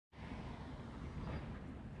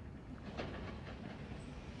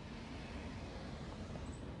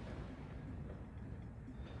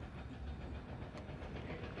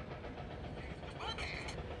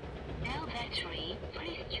Battery,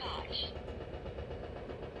 please charge.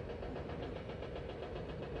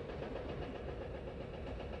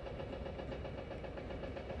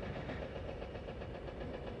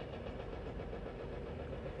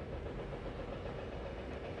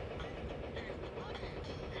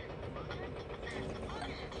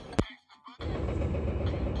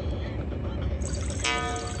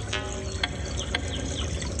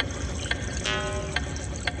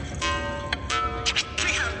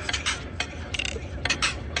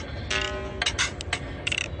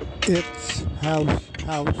 It's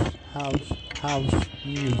house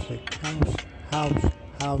music.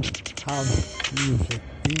 House music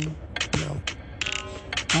being built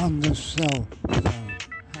on the cell phone.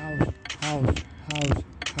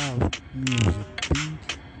 House music being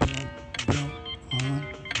built on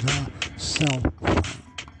the cell phone.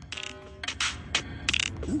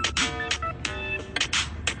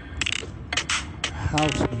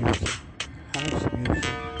 House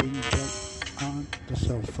music being built on the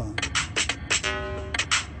cell phone.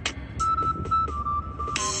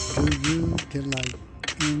 Do you delight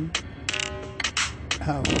in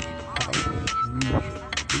house music?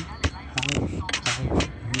 House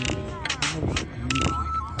music.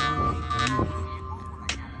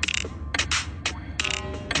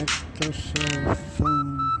 At the cell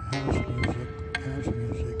phone, house music.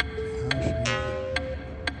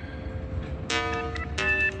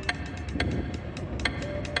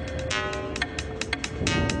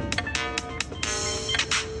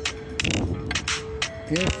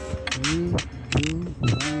 If you do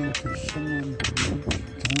wrong to someone who's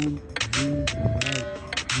done you right,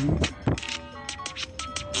 you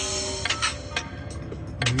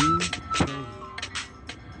pray.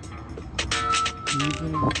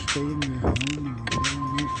 Either stay in your home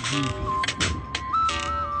and leave it.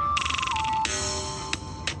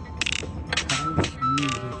 House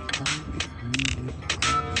music being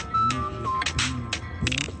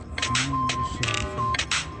built on the cell phone.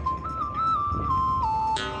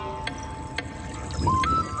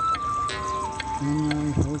 And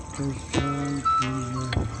I hope there's joy in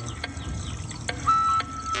your house.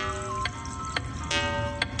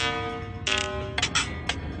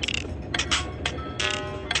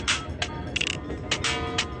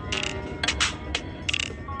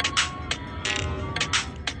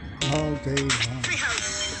 All day long.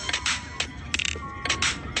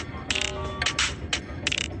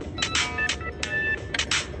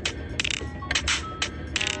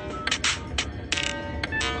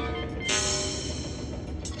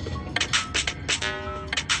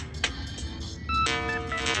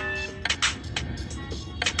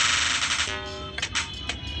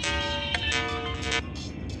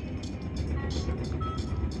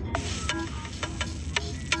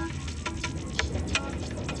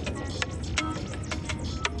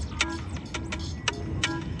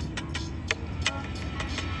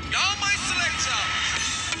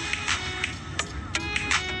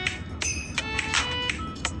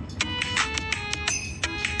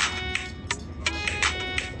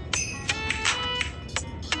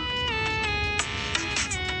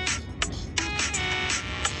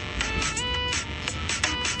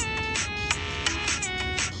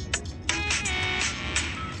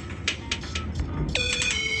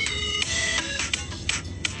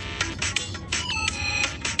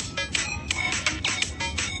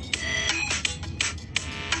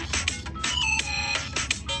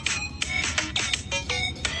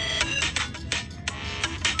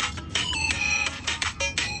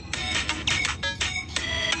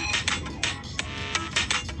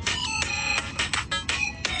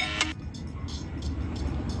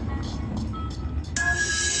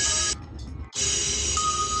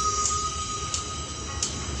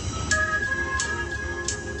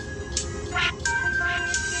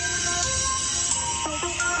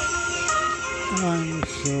 I'm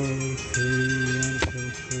so free, I'm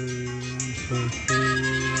so free, I'm so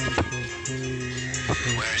free, I'm so free, I'm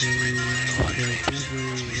so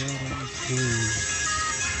free, I'm so free.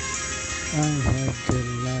 I have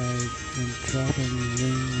delight in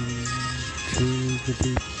traveling to the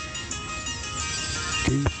deep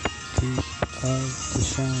of the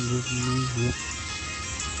sound of music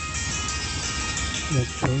that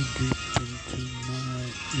go deep into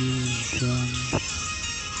my eardrums.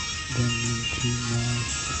 Then into my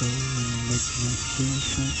soul and make me feel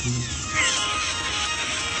so good.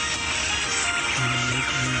 And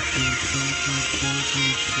make me feel so good, so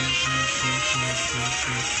good, so good, so good, so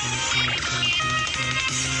good, so good, so good, so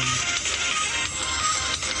good.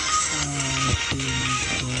 I feel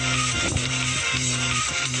so good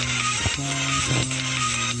inside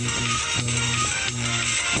my music goes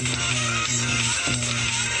into my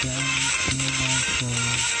eardrum.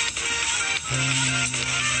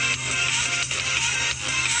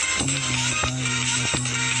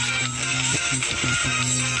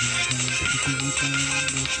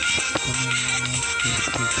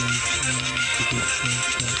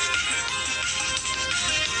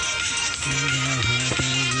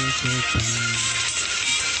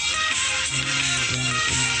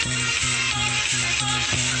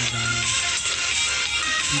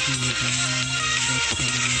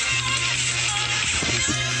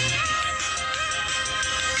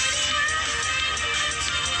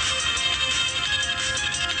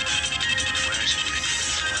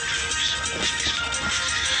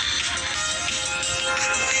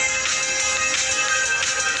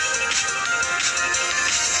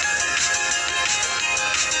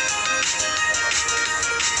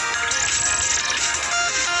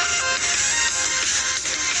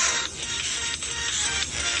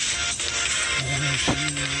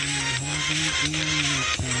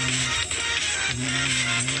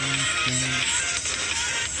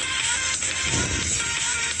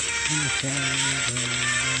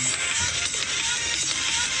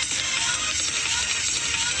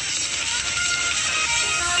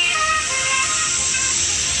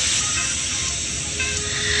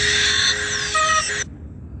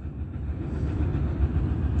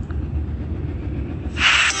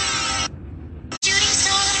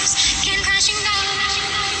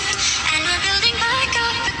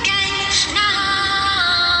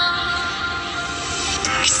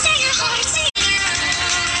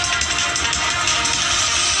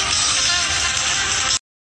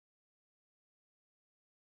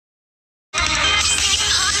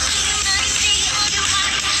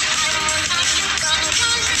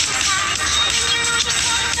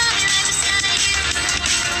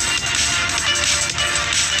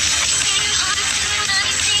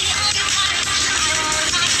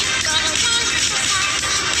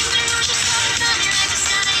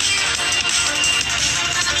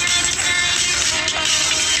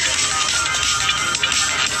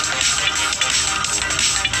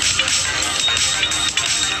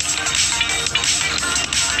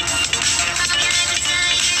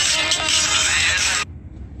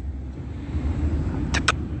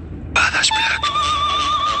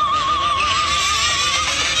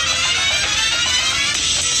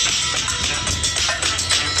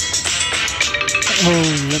 Oh,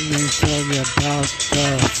 let me tell you about the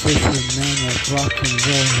fisherman of rock and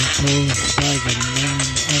roll who goes by the name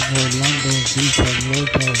of Orlando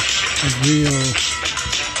Villalobos, a real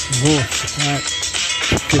wolf at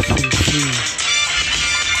the fishing sea.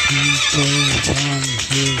 He goes on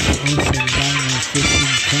his ocean liner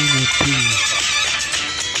fishing canopy,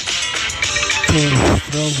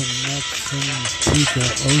 throwing nets into the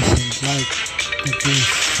ocean like the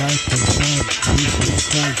disciples of Jesus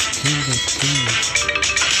Christ, King of Kings.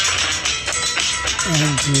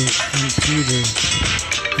 Andrew and Peter,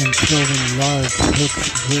 and throwing large hooks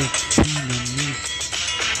with tuna meat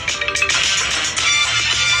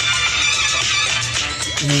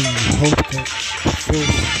in hope that the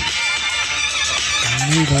fish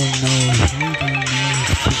neither knows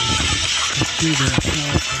to feed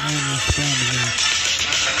himself and his family.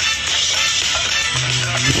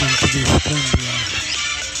 Listen to this cumbia.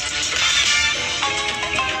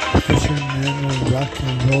 Fishermen will rock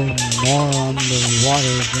and roll more on the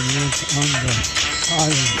water than is on the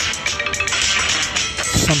island.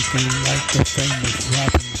 Something like the famous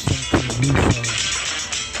Robinson Crusoe.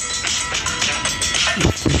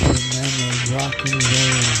 The fishermen will rock and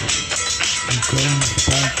roll. It goes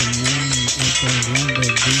by the name of Orlando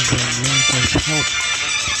Villalobos. Help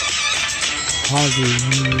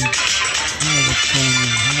Hollywood,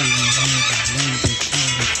 California, Atlantic,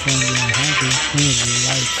 California, Hollywood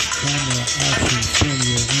lights, camera, action,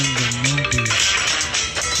 failure in the movie.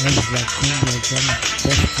 Es la cumbia del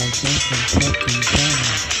pescador del fucking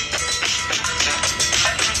perro.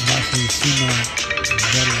 Más encima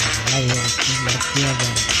del agua que la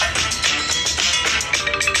tierra.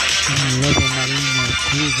 Un lobo marino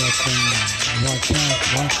cuida con watch out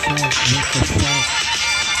with the shark.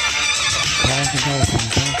 Call the dolphin,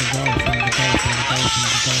 call the dolphin, the dolphin, the dolphin,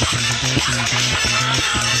 the dolphin, the dolphin, the dolphin,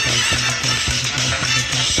 the dolphin, the dolphin, the dolphin, the dolphin, the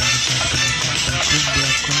dolphin, the dolphin, the dolphin, cumbia,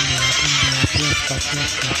 cumbia, cumbia, fiesta,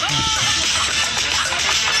 fiesta, fiesta.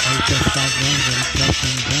 El pescador del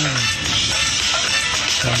fucking perro.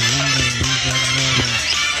 Orlando Villalobos.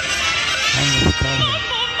 Vamos todos.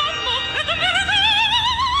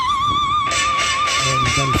 El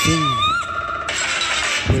delfín.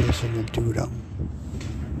 Puede ser el tiburón.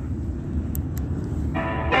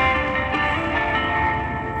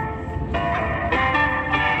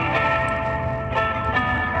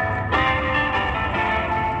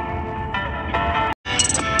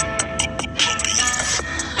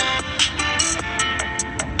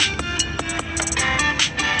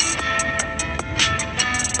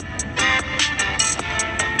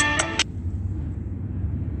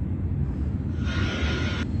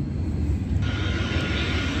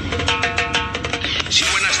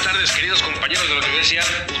 tardes, queridos compañeros de la Universidad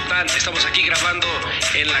UTAN. Estamos aquí grabando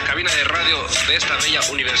en la cabina de radio de esta bella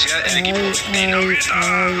universidad. El equipo Dinamita.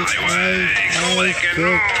 ¿Cómo de que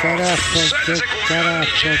no? Suéltese con el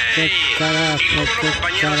DJ. Y como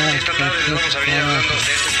compañeros, esta tarde les vamos a venir hablando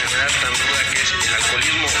de esta enfermedad tan ruda que es el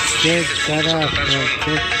alcoholismo. Los siguientes puntos a tratar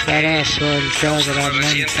son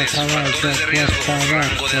adolescentes, factores de riesgo,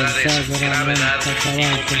 rango de edades, gravedad y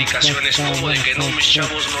complicaciones. Como de que no, mis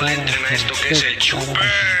chavos, no le entren a esto que es el chupe.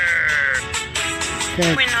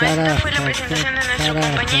 Bueno, esta fue la presentación de nuestro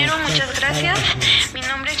compañero, muchas gracias. Mi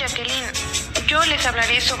nombre es Jacqueline. Yo les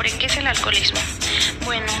hablaré sobre qué es el alcoholismo.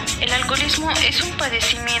 Bueno, el alcoholismo es un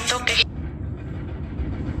padecimiento que...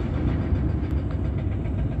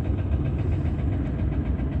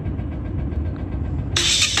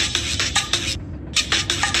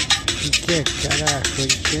 ¿Qué carajo?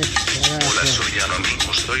 Hola, soy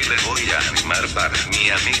Anonymous, hoy le voy a animar para mi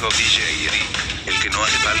amigo DJ Iri. El que no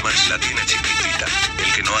hace palmas la tiene chiquitita.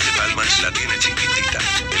 El que no hace palmas la tiene chiquitita.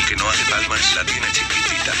 El que no hace palmas la tiene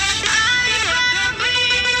chiquitita.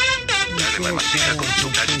 Dale mamacita con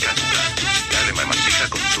tu carica. Dale mamacita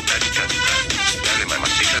con tu carica. Dale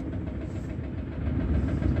mamacita.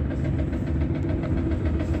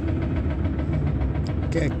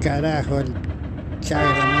 ¿Qué carajo? El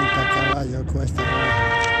Chagra monta caballo cuesta abajo.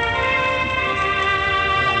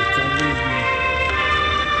 El alcoholismo.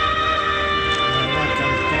 La vaca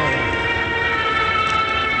al toro.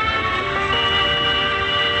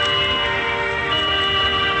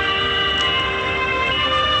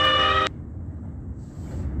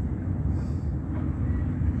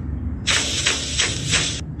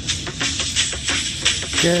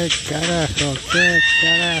 ¿Qué carajo?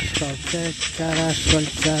 El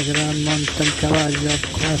Chagra monta el caballo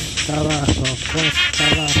cuesta abajo.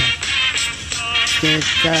 ¿Qué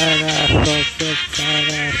carajo?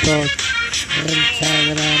 El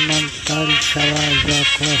Chagra monta el caballo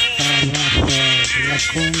cuesta abajo. La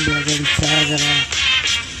cumbia del Chagra.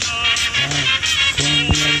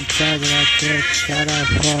 ¿Qué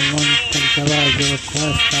carajo? Monta el caballo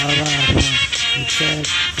cuesta abajo. ¿Qué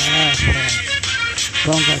carajo?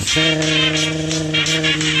 Póngase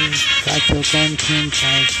el cacho con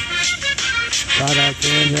cintas para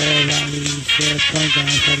que vean y se pongan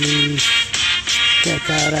feliz. ¿Qué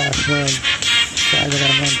carajo? Chagra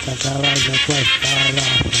monta caballo cuesta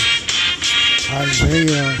abajo al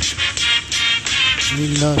río y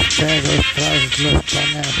los perros tras los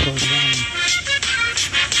conejos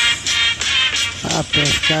van a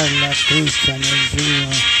pescar la trucha en el río.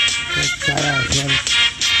 ¿Qué carajo?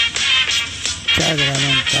 Chagra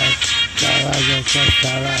monta caballo cuesta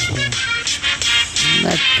abajo.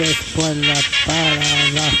 Mete espuela para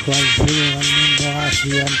abajo al río, al mundo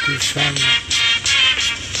así antisano.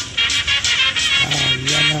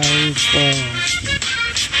 Allá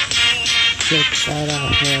 ¿qué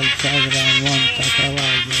carajo? El Chagra monta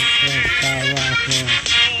caballo cuesta abajo.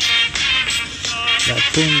 La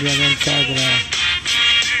cumbia del Chagra.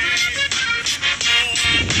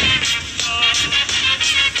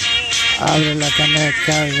 Abre la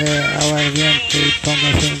caneca de agua hirviente y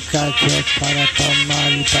póngase un cacho para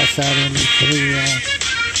tomar y pasar un frío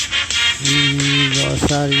y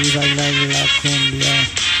gozar y bailar la cumbia.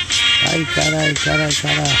 Ay,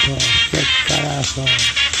 carajo, qué carajo.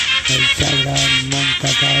 El Chagra monta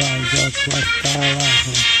caballo cuesta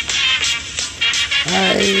abajo.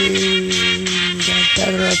 Ay, don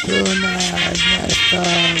Pedro Tuna, Ernesto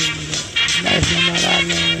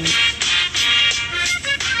Morales.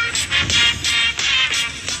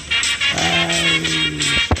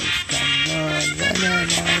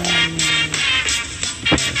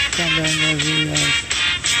 Pescando en los ríos.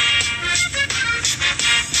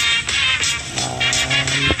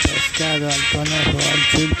 Al pescado, al conejo, al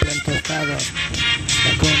chilpe, al tostado.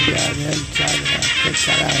 La cumbia del Chagra. ¿Qué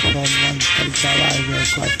carajo? Monta el caballo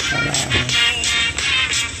cuesta abajo.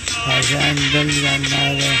 Pagando el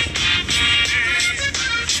ganado.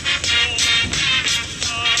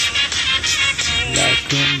 La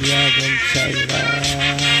cumbia del Chagra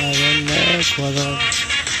del Ecuador.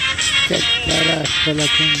 ¿Qué carajo? La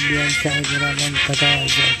cumbia del Chagra monta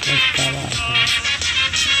caballo cuesta abajo.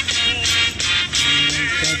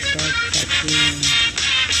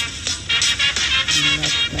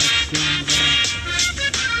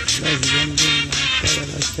 Los bendiga todos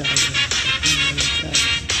los Chagras. La cumbia del Chagra.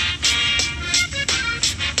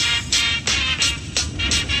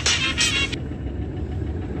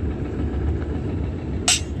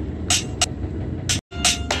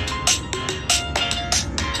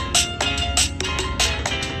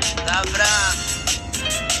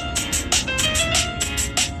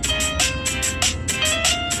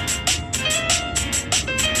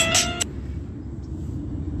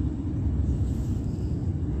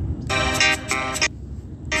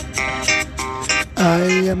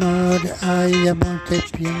 Ay, amor, te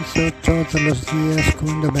pienso todos los días.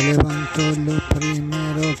 Cuando me levanto, lo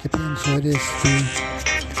primero que pienso eres tú.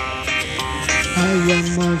 Ay,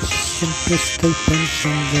 amor, siempre estoy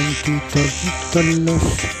pensando en ti. Todos los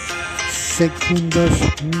segundos,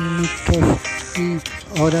 minutos y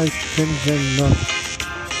horas del reloj.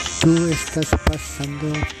 Tú estás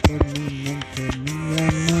pasando por mi mente, mi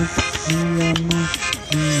amor, mi amor,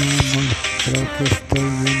 mi amor. Creo que estoy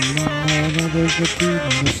enamorado de ti,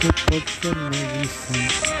 no sé por qué me dicen.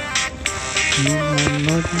 Mi amor, mi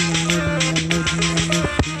amor, mi amor, mi amor,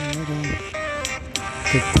 primero.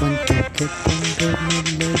 Te cuento que cuando me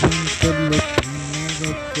levanto lo primero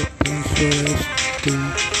que pienso es ti.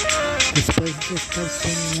 Después de estar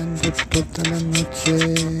soñando toda la noche,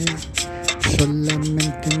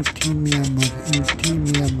 solamente en ti mi amor, en ti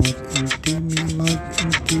mi amor, en ti mi amor,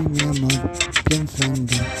 en ti mi amor, pienso en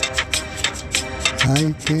ti.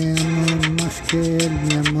 Ay, te amo más que él,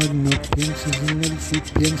 mi amor, no pienses en él, si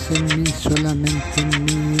piensa en mí, solamente en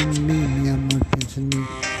mí, mi amor, piensa en mí.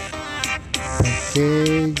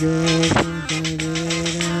 Porque yo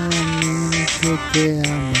verdaderamente te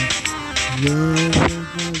amo, yo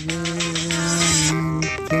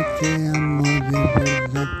verdaderamente te amo, de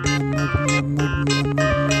verdad, mi amor, mi amor, mi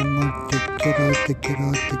amor, mi amor, te quiero, te quiero,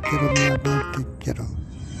 te quiero, mi amor, te quiero.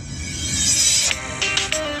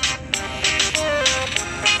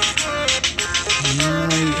 No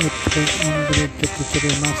hay otro hombre que te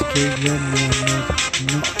quiere más que yo, mi amor.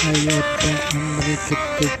 No hay otro hombre que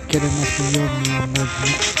te quiere más que yo, mi amor. No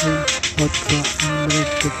hay otro hombre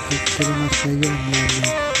que te quiere más que yo, mi amor.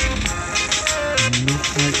 No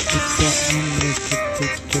hay otro hombre que te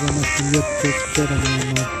quiere más que yo te quiero, mi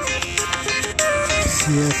amor.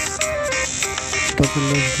 Si es todos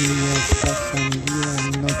los días, pasan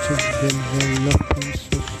días, noches del reloj,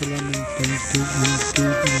 pienso solamente en ti, en ti,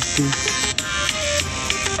 en ti.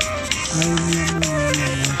 Ay, mi amor, mi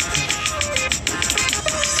amor.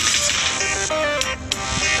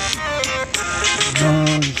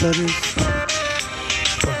 No llores,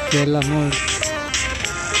 porque el amor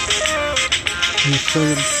no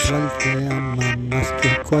soy el cual te ama más que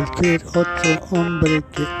cualquier otro hombre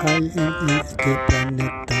que hay en este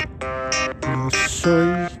planeta. No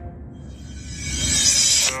soy.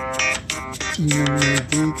 Y no me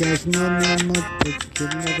digas no, mi amor, porque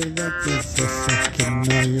la verdad es esa, que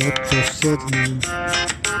no hay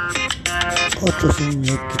otro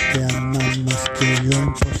señor que te ama más que yo,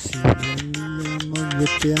 imposible, mi amor, yo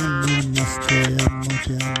te amo más, te amo,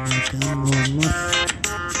 te amo, te amo más.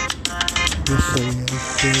 Yo soy el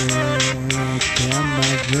que te ama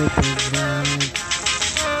de verdad,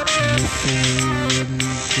 yo soy el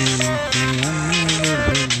que te ama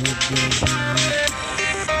de verdad.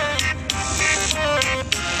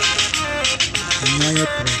 No hay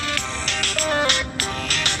otro.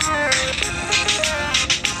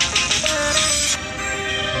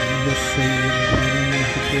 Yo soy el varón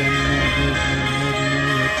que te ama de verdad, no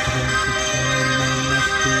hay otro que te ama más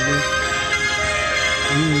que yo.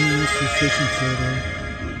 Y si soy sincero.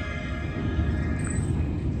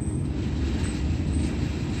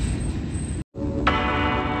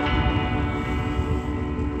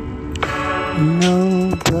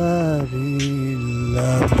 Nobody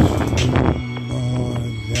loves you more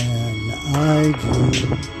than I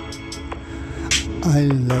do. I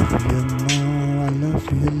love you more, I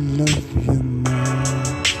love you more.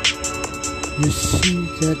 You see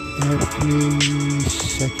that every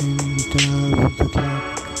second of the clock,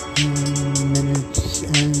 minutes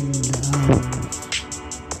and hours,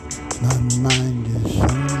 my mind is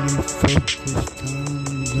only focused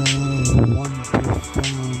on the one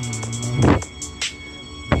profound, most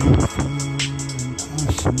beautiful and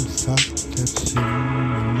awesome thought that's in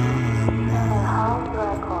my mind.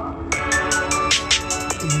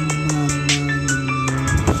 In my mind,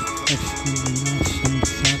 the most excellent and awesome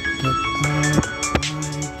thought that abides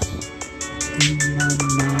in my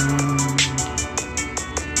mind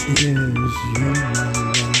is you,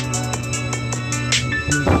 my love. Is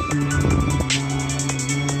you, my love.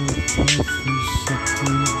 Every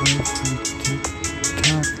second, every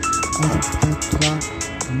tick-tock of the clock,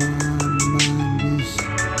 my mind is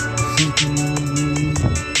thinking of you.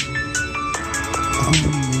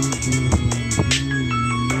 Only you and you,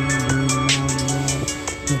 remember my love,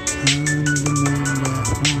 the time, the number,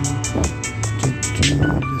 to do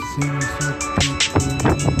the things that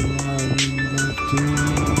people who are in love do.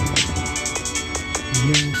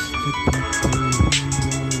 Yes, the people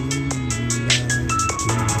who are in love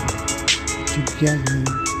do. Together.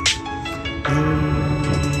 Oh, I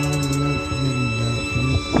love you,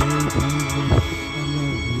 baby. I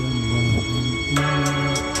love you more than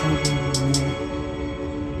any other.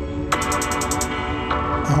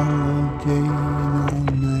 all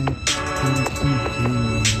night, I'm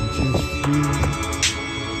thinking just you.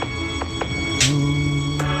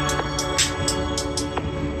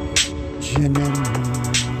 Jeanette,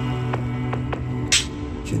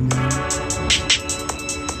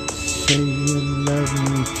 say you love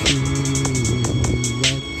me too,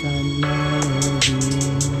 like I love you.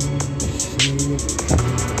 Say it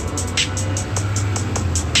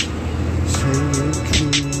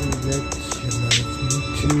true that you love me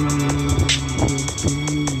too.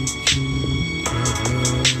 We'll be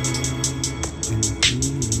together and be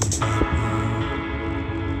happy.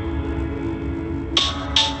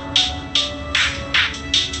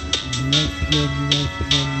 Love you, love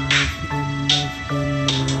you, love you, love you,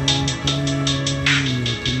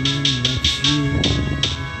 love you, love you.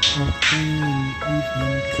 Often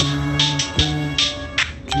even compared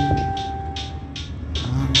to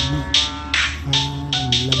how much I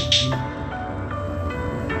love you.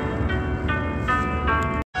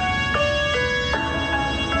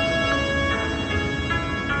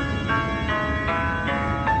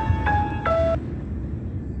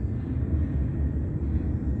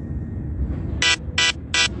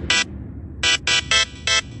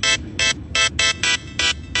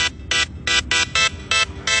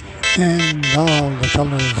 And all the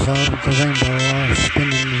colors of the rainbow are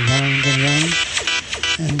spinning round and round.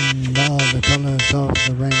 And all the colors of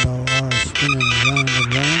the rainbow are spinning round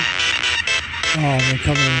and round. All the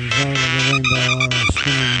colors of the rainbow are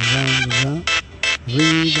spinning round and round.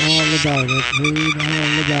 Read all about it, read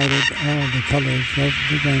all about it. All the colors of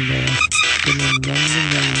the rainbow are spinning round and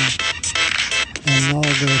round. And all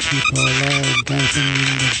the people are dancing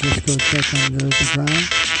in the discotheque under the ground.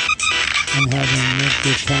 And having a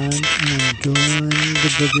good time and doing the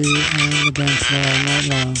boogie on the dance floor all night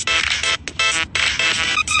long.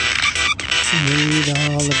 Read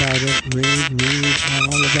all about it, read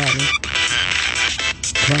all about it.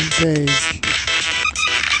 Front page,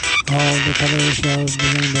 all the colors of the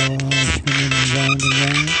rainbow are spinning round and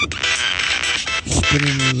round.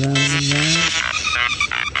 Spinning round and round.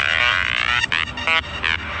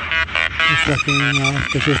 Reflecting off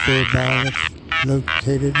the crystal ball that's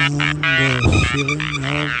located on the ceiling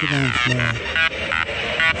of the dance floor.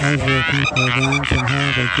 As the people dance and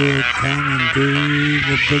have a good time and do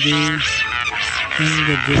the boogie in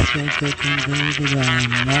the discotheque and do the round.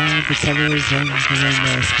 All the colors of the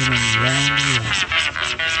rainbow spinning round and round.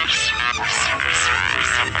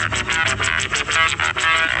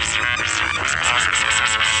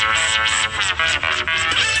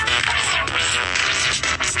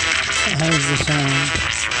 As the sound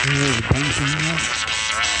is bouncing off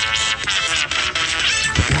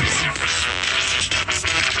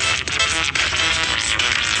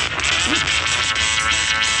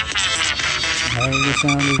the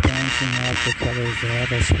sound is bouncing off the colors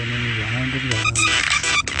that are spinning round and round.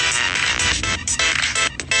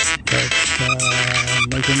 That's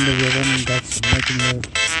making the rhythm, that's making the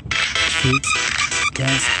feet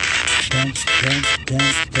dance, dance, dance,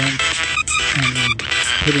 dance, dance, and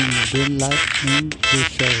putting good life in the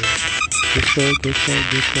show. Disco, disco,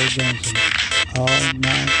 disco dancing all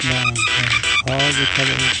night long, and all the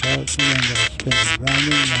colors of the rainbow spinning round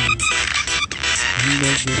and round. In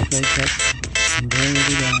the discotheque, and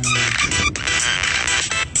baby down.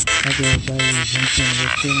 Everybody's dancing,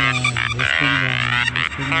 whispering round, whispering round,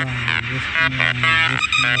 whispering round, whispering round,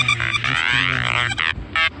 whispering round, whispering round.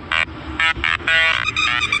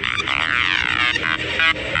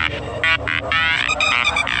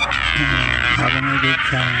 Having a good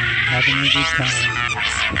time, having a good time,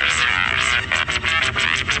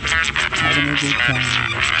 having a good time.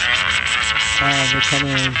 All the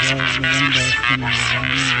colors of the rainbow spinning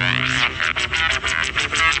round and round,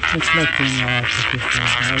 reflecting off the crystal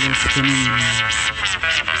ball that's spinning round.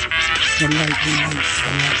 The light, the light,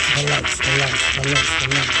 the light, the light, the light, the light, the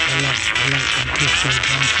light, the light, the light, the crystal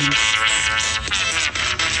dancing.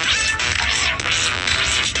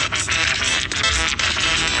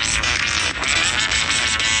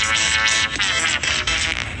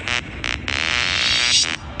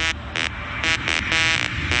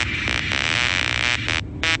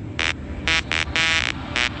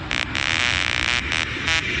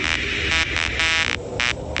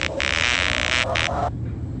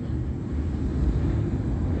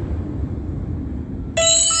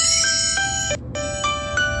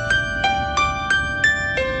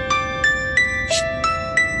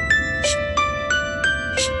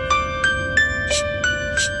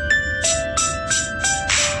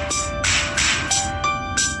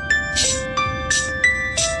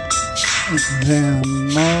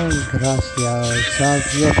 Demos gracias a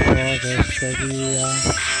Dios por este día.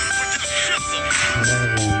 Le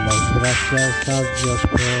demos gracias a Dios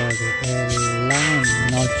por la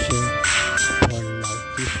noche, por las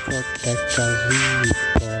discotecas y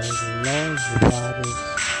por los bares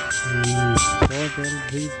y por el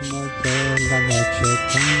ritmo de la noche,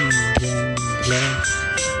 también los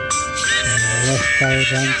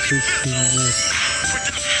restaurantes y cines.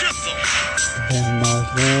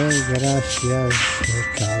 Démosle gracias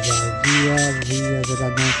cada día de la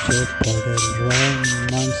noche por el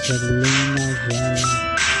romance, luna llena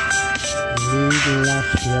y las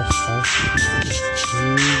fiestas y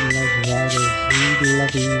los bares y la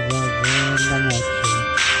vida de la noche.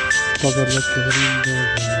 Todo lo que brinde,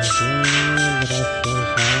 démosle gracias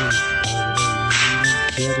al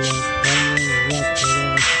Padre en el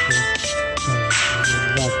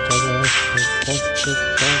cielo, porque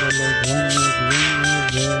todo lo bueno viene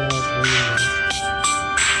de arriba.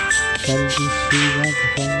 Felicidad,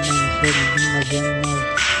 romance, luna llena,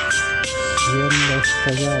 cielos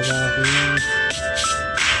callados y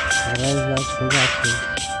rayas fugaces.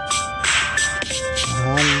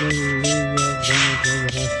 Aleluya, damos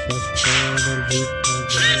gracias por el ritmo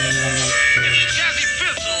de la noche.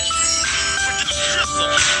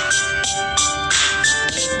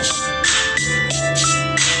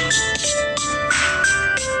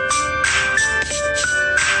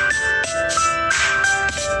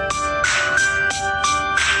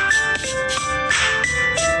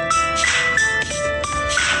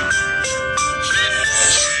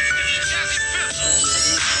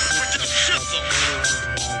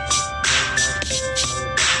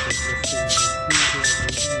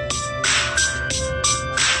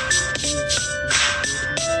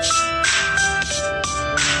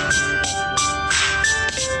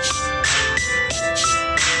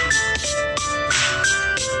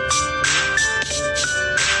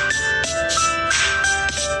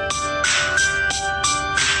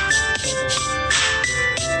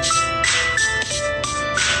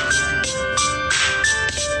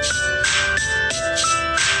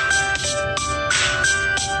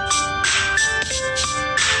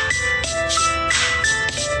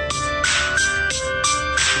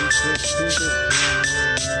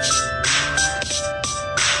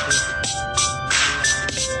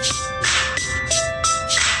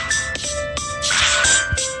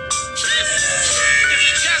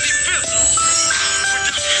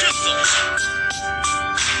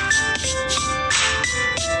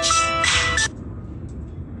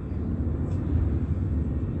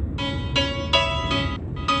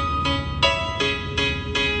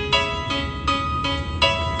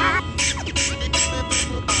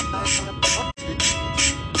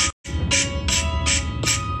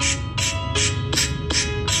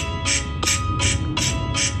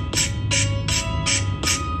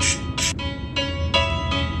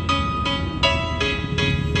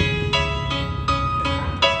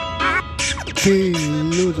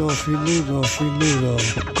 Filudo,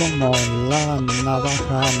 como la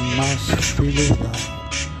navaja más filuda.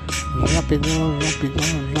 Rápido,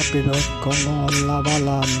 como la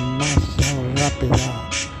bala más rápida.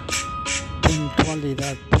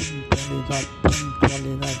 Puntualidad,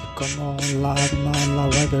 como la arma, la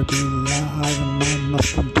Weatherby, la arma más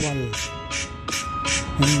puntual.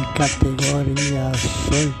 En categoría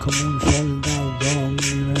soy como un soldado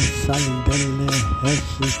universal del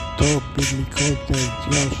ejército bíblico de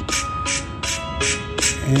Dios,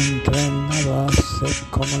 entrenado a ser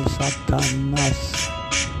como el Satanás,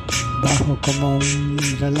 bajo como un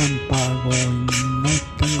relámpago y no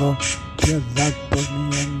tengo piedad por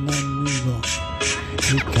mi enemigo.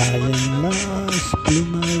 Y caen las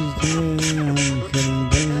plumas de ángel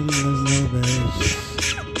de las nubes.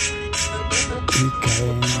 Y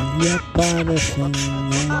caen y aparecen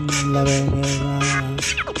en la vereda,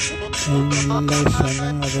 en la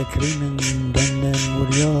escena de crimen donde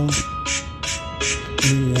murió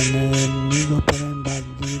mi enemigo por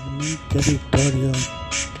invadir mi territorio.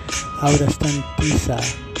 Ahora está en Pisa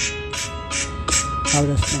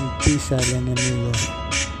el enemigo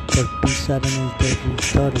por pisar en el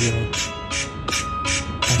territorio.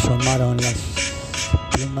 Asomaron las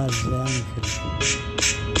plumas de ángel.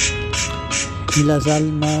 Y las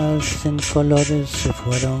almas en colores se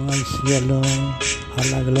fueron al cielo, a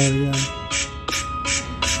la gloria.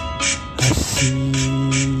 Así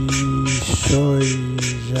soy,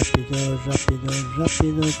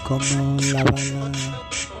 rápido como la bala.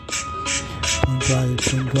 Puntual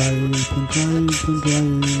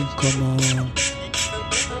como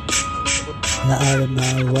la arma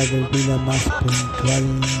Weatherby, la más puntual.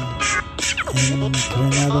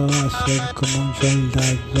 Entrenado a ser como un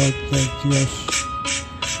soldado de Dios,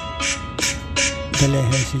 del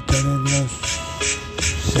ejército de Dios,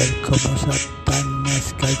 ser como Satanás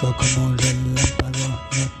Caigo como un relámpago,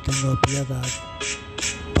 no tengo piedad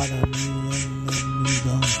para mi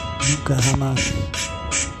enemigo, nunca jamás.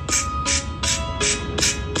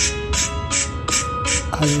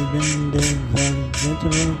 Al vendedor de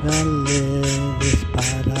droga le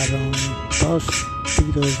dispararon 2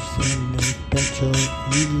 tiros en el pecho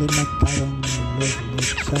y le mataron los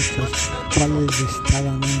muchachos, cuales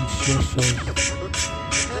estaban ansiosos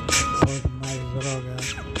por más droga,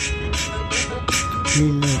 y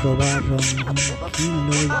le robaron 1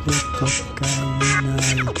 kilo de cocaína.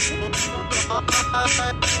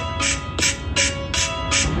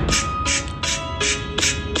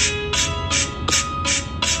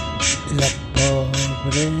 La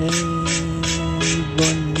pobre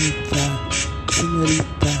bonita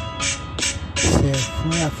señorita se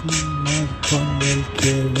fue a fumar con el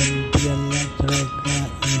que vendía la droga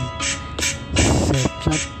y se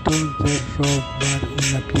trató de robar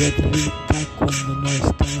una piedrita cuando no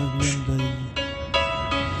estaba viendo y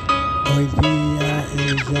hoy día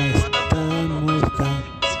ella está muerta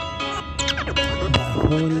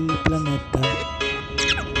bajo el planeta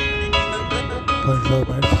por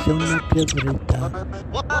robarse una piedrita.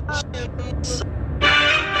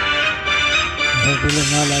 No dile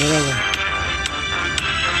no a la droga.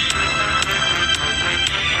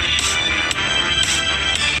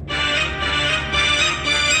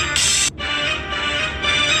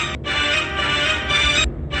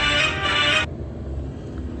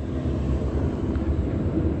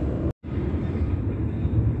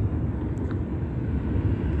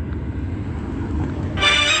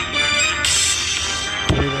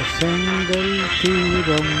 Cuidación del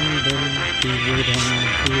tiburón,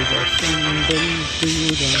 cuidación del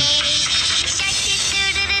tiburón.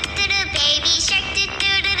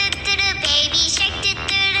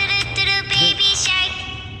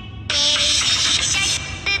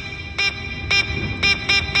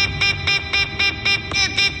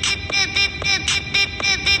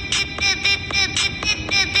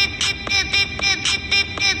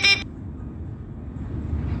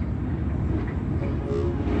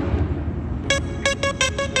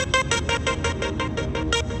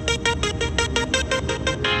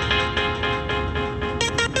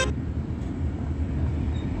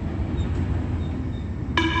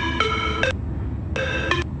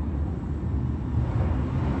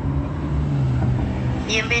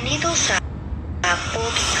 Bienvenidos a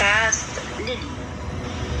Podcast Lili.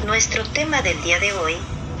 Nuestro tema del día de hoy,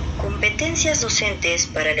 competencias docentes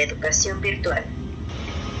para la educación virtual.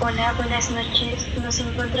 Hola, buenas noches. Nos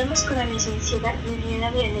encontramos con la licenciada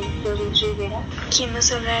Liliana Flores Rivera, quien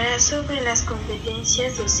nos hablará sobre las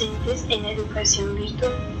competencias docentes en la educación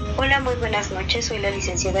virtual. Hola, muy buenas noches. Soy la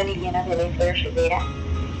licenciada Liliana Flores Rivera.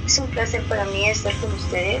 Es un placer para mí estar con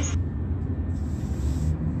ustedes.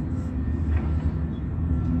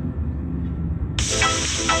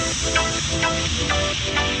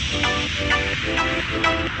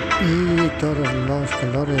 Y todos los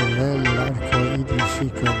colores del arco iris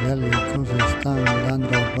psicodélicos están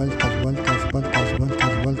dando vueltas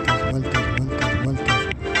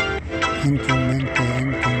en tu mente, en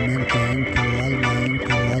tu alma,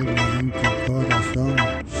 en tu corazón,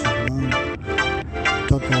 Simón.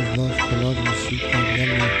 Todos los colores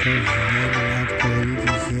psicodélicos del arco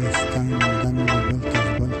iris están dando vueltas,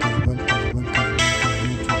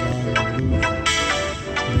 mientras la luz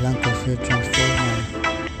blanca se transforma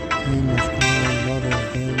en los colores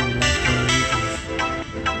del arco iris,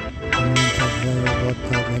 mientras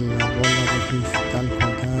rebota de la bola de cristal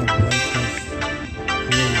cuenta vueltas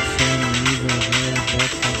y el sonido de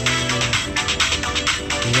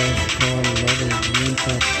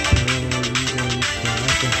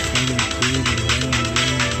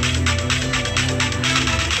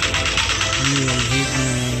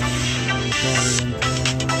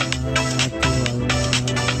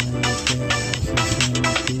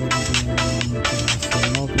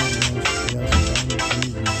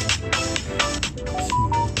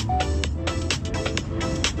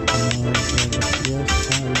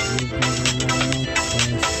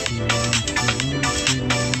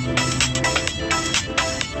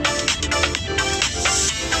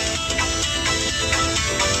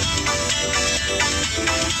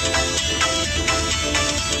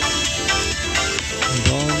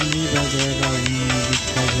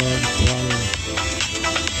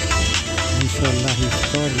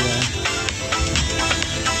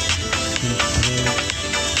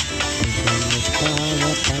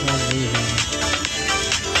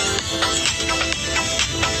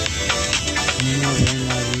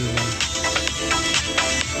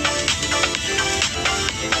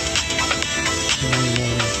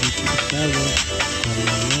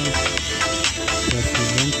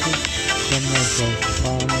los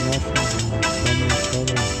famosos somos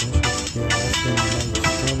todos esos que hacen la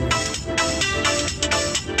historia,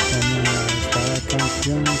 como cada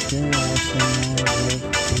canción que hacen mover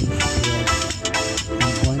tus pies.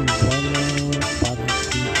 Un buen vuelo para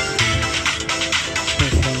ti,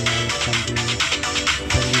 personal también,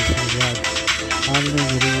 felicidad,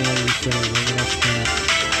 alegría y celebración.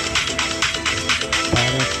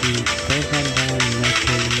 Para ti toda la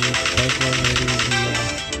noche y todo el día,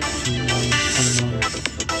 Simón, Simón.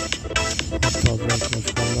 Todos los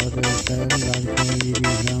colores del arco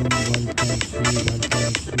iris dan vueltas y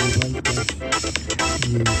vueltas y vueltas.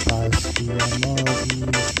 Y paz y amor y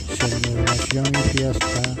celebración y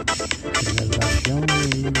fiesta, celebración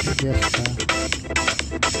y fiesta.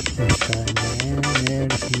 Esta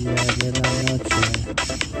energía de la noche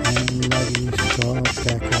en la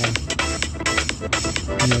discoteca.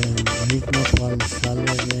 Y el ritmo cual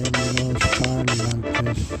sale de los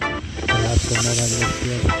parlantes te hace mover los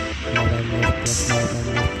pies, mover los pies, mover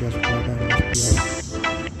los pies, mover los pies.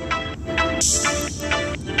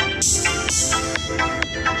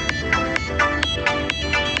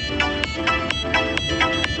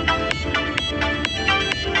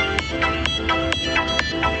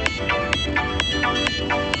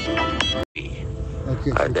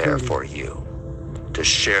 Are there for you to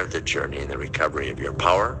share the journey in the recovery of your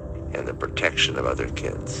power and the protection of other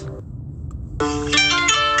kids.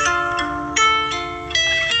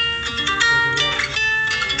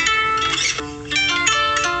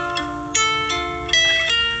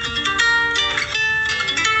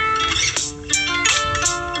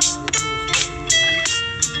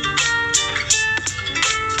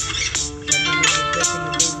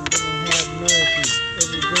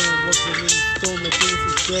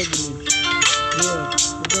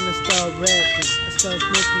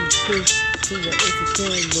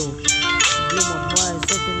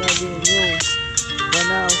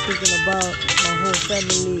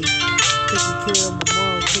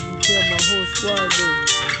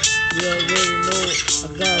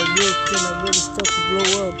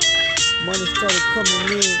 Money started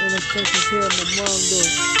coming in and I'm taking care of my mom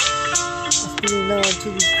though. I'm feeling on to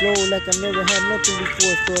this flow like I never had nothing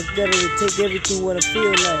before, so it's better to take everything what I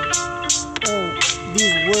feel like.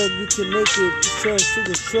 These words, you can make it, sure to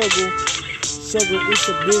the struggle. Struggle is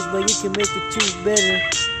a bitch, but you can make it too better.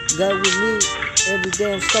 God with me, every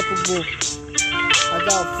day unstoppable. I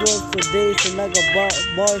got flows for days and I got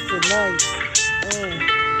bars for nights.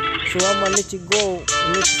 So I'ma let you go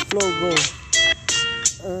and let the flow go.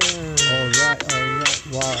 Alright,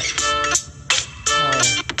 wow.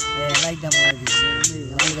 Yeah, I like that one.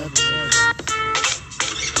 I like that one.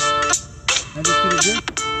 That was pretty good.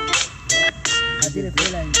 I didn't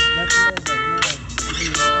feel like that, but I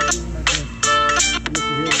did my best.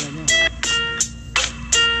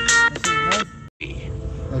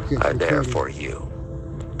 Are there for you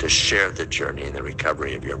to share the journey in the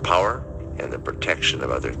recovery of your power and the protection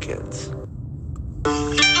of other kids.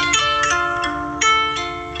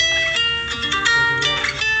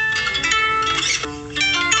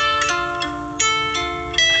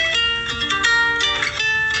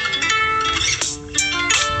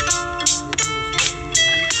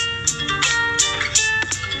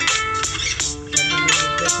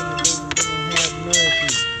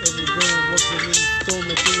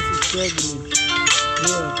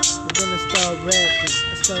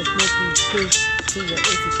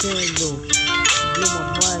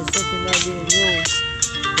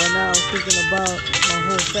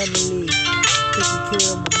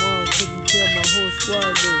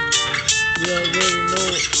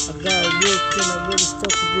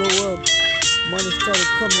 Money started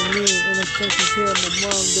coming in and I'm taking care of my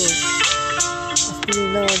mom though. I'm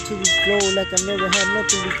feeling on to this flow like I never had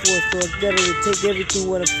nothing before, so it's better to take everything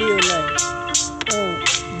what I feel like.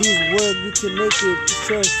 These words, you can make it,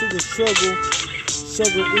 sure to the struggle.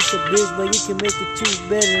 Struggle is a bitch, but you can make it too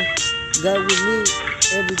better. God with me,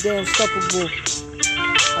 every day unstoppable.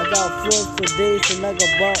 I got flows for days and I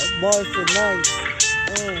got bars for nights.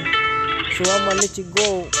 So I'ma let you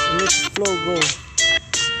go and let the flow go.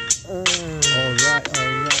 Alright,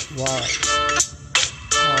 wow.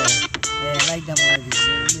 Yeah, I like that one.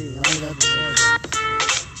 I like that one.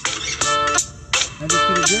 That was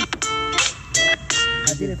pretty good.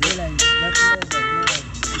 I didn't feel like that, but I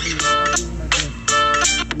did my best.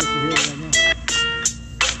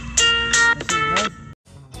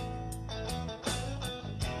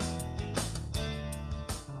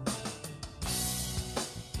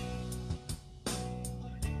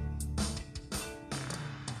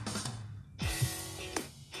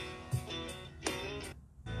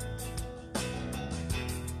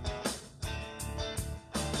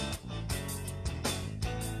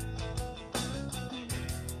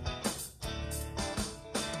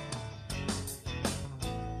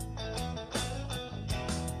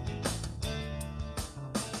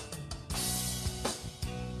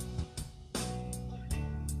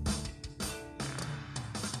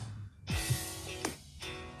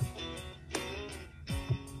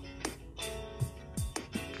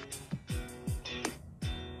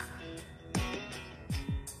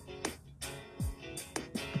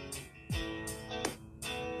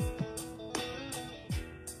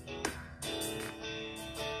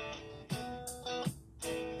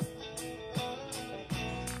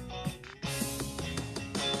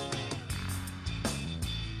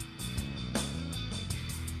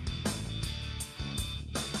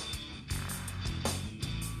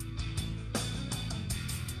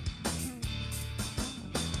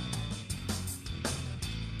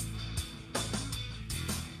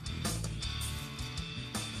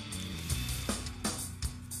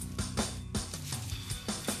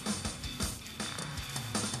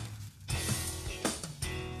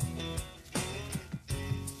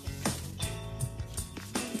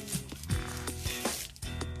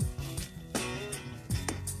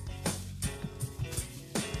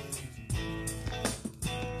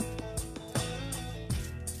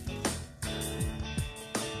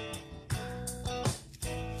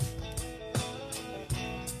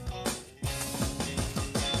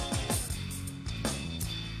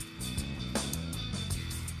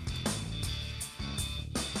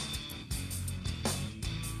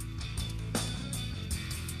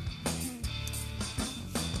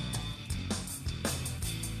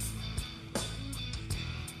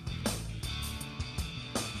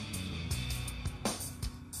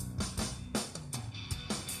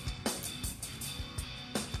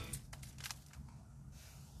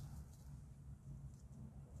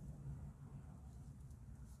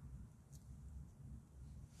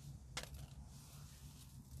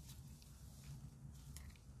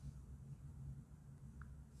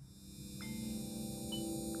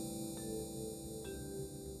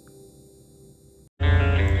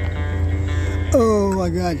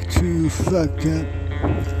 got too fucked up.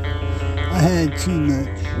 I had too much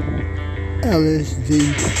LSD.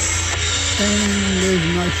 And those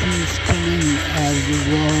mushrooms coming out of the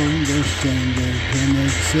wall, they're saying they're gonna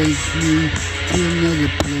take me to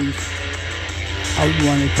another place. I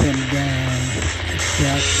wanna come down. I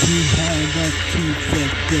got too high, got too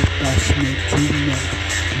fucked up. I smoked too much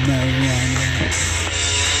marijuana.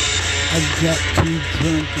 I got too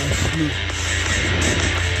drunk, I smoked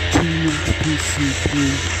too much PCP,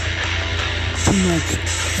 too much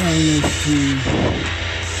LSD.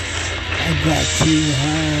 I got too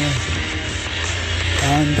high.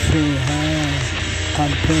 I'm so high.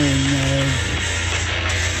 I'm paranoid.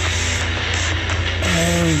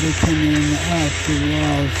 Oh, they're coming out the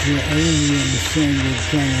walls. The aliens saying they're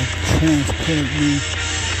gonna transport me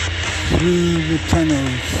through the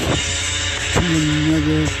tunnels to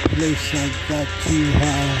another place. I got too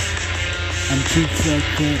high. I'm too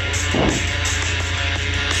fucked up.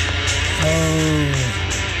 Oh,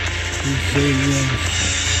 these aliens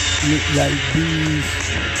look like bees.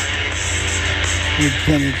 They're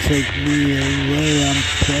gonna take me away. I'm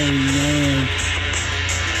paranoid.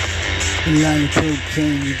 A line of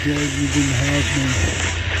cocaine you gave me didn't help me.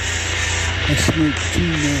 I smoked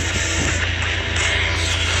too much.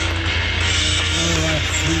 Oh, I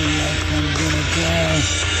feel like I'm gonna die.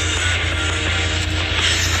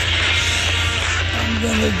 I'm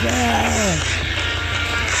gonna die.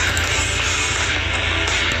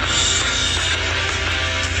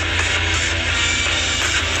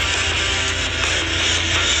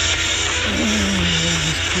 Oh,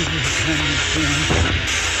 these people are coming down.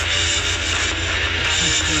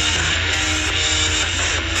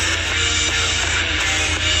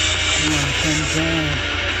 Come down.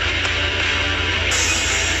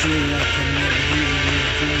 Feel like I'm not really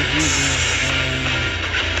taking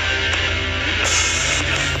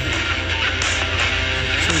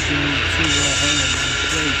me to a home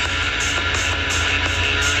place.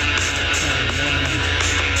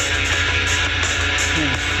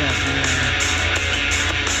 Can't stop now.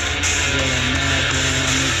 What am I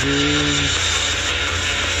gonna do?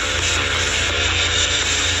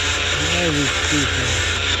 Every people.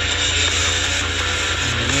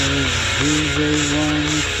 Do they want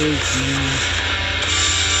to take me?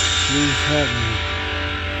 Please help me.